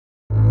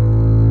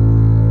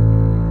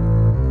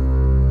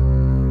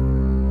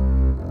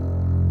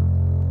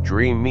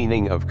Dream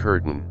meaning of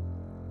curtain.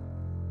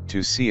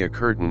 To see a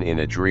curtain in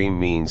a dream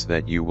means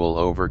that you will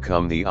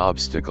overcome the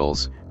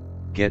obstacles,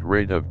 get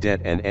rid of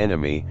debt and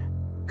enemy,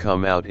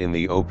 come out in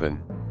the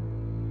open.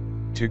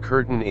 To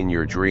curtain in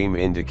your dream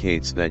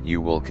indicates that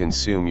you will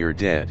consume your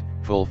debt,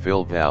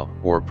 fulfill vow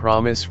or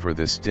promise for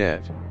this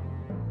debt.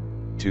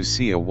 To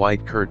see a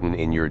white curtain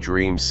in your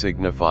dream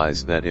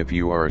signifies that if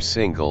you are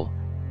single,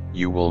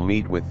 you will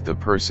meet with the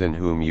person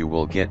whom you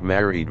will get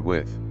married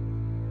with.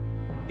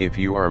 If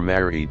you are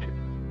married,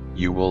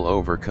 you will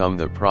overcome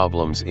the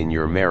problems in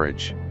your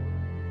marriage.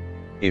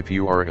 If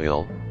you are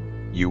ill,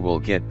 you will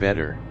get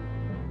better.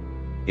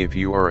 If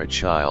you are a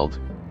child,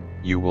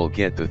 you will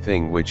get the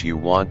thing which you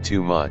want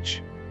too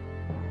much.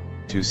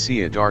 To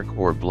see a dark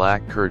or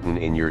black curtain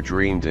in your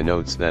dream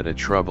denotes that a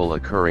trouble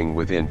occurring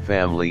within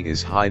family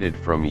is hidden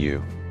from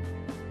you.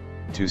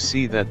 To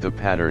see that the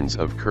patterns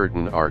of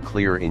curtain are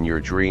clear in your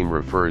dream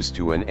refers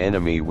to an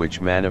enemy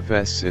which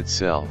manifests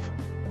itself.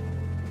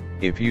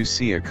 If you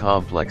see a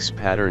complex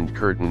patterned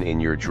curtain in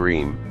your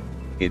dream,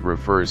 it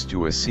refers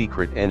to a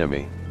secret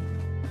enemy.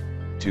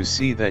 To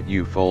see that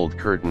you fold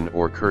curtain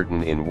or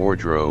curtain in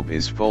wardrobe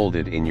is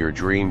folded in your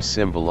dream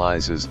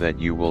symbolizes that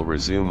you will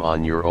resume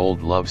on your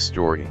old love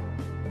story.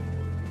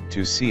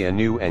 To see a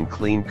new and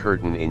clean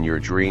curtain in your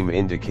dream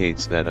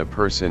indicates that a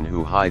person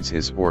who hides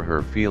his or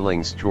her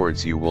feelings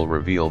towards you will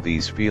reveal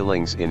these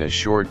feelings in a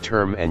short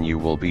term and you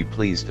will be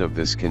pleased of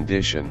this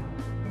condition.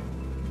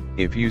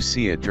 If you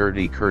see a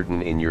dirty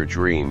curtain in your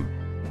dream,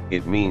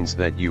 it means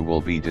that you will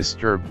be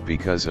disturbed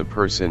because a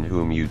person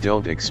whom you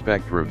don't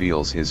expect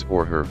reveals his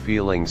or her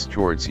feelings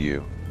towards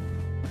you.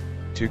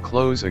 To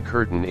close a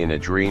curtain in a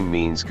dream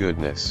means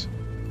goodness.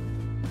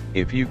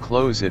 If you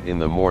close it in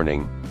the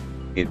morning,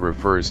 it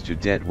refers to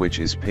debt which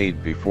is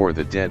paid before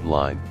the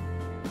deadline.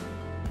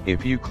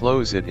 If you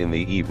close it in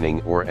the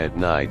evening or at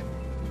night,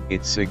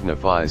 it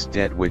signifies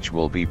debt which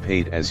will be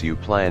paid as you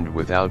planned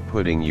without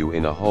putting you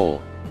in a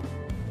hole.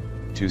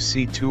 To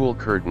see tulle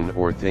curtain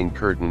or thin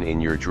curtain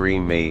in your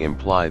dream may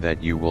imply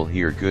that you will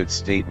hear good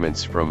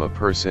statements from a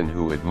person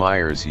who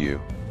admires you.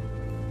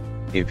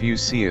 If you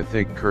see a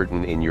thick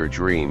curtain in your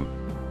dream,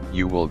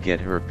 you will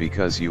get hurt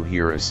because you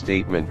hear a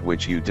statement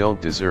which you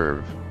don't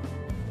deserve.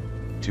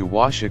 To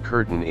wash a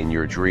curtain in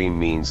your dream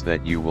means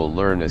that you will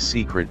learn a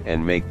secret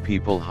and make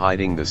people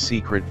hiding the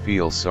secret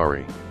feel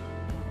sorry.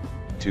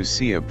 To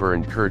see a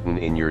burned curtain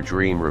in your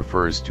dream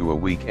refers to a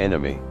weak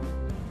enemy.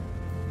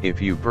 If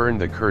you burn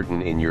the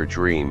curtain in your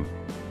dream,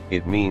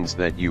 it means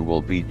that you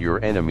will beat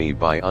your enemy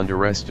by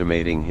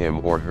underestimating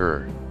him or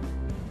her.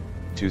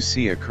 To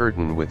see a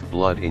curtain with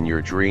blood in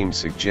your dream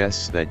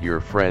suggests that your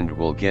friend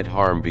will get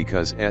harm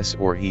because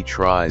he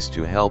tries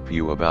to help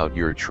you about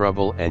your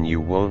trouble and you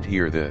won't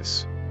hear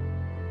this.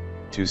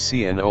 To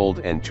see an old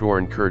and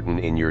torn curtain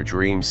in your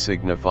dream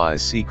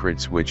signifies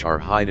secrets which are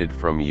hidden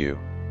from you.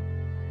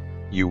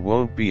 You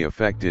won't be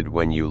affected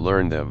when you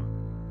learn them.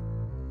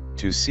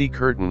 To see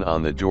curtain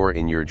on the door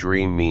in your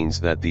dream means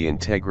that the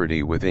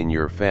integrity within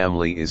your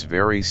family is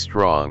very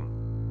strong.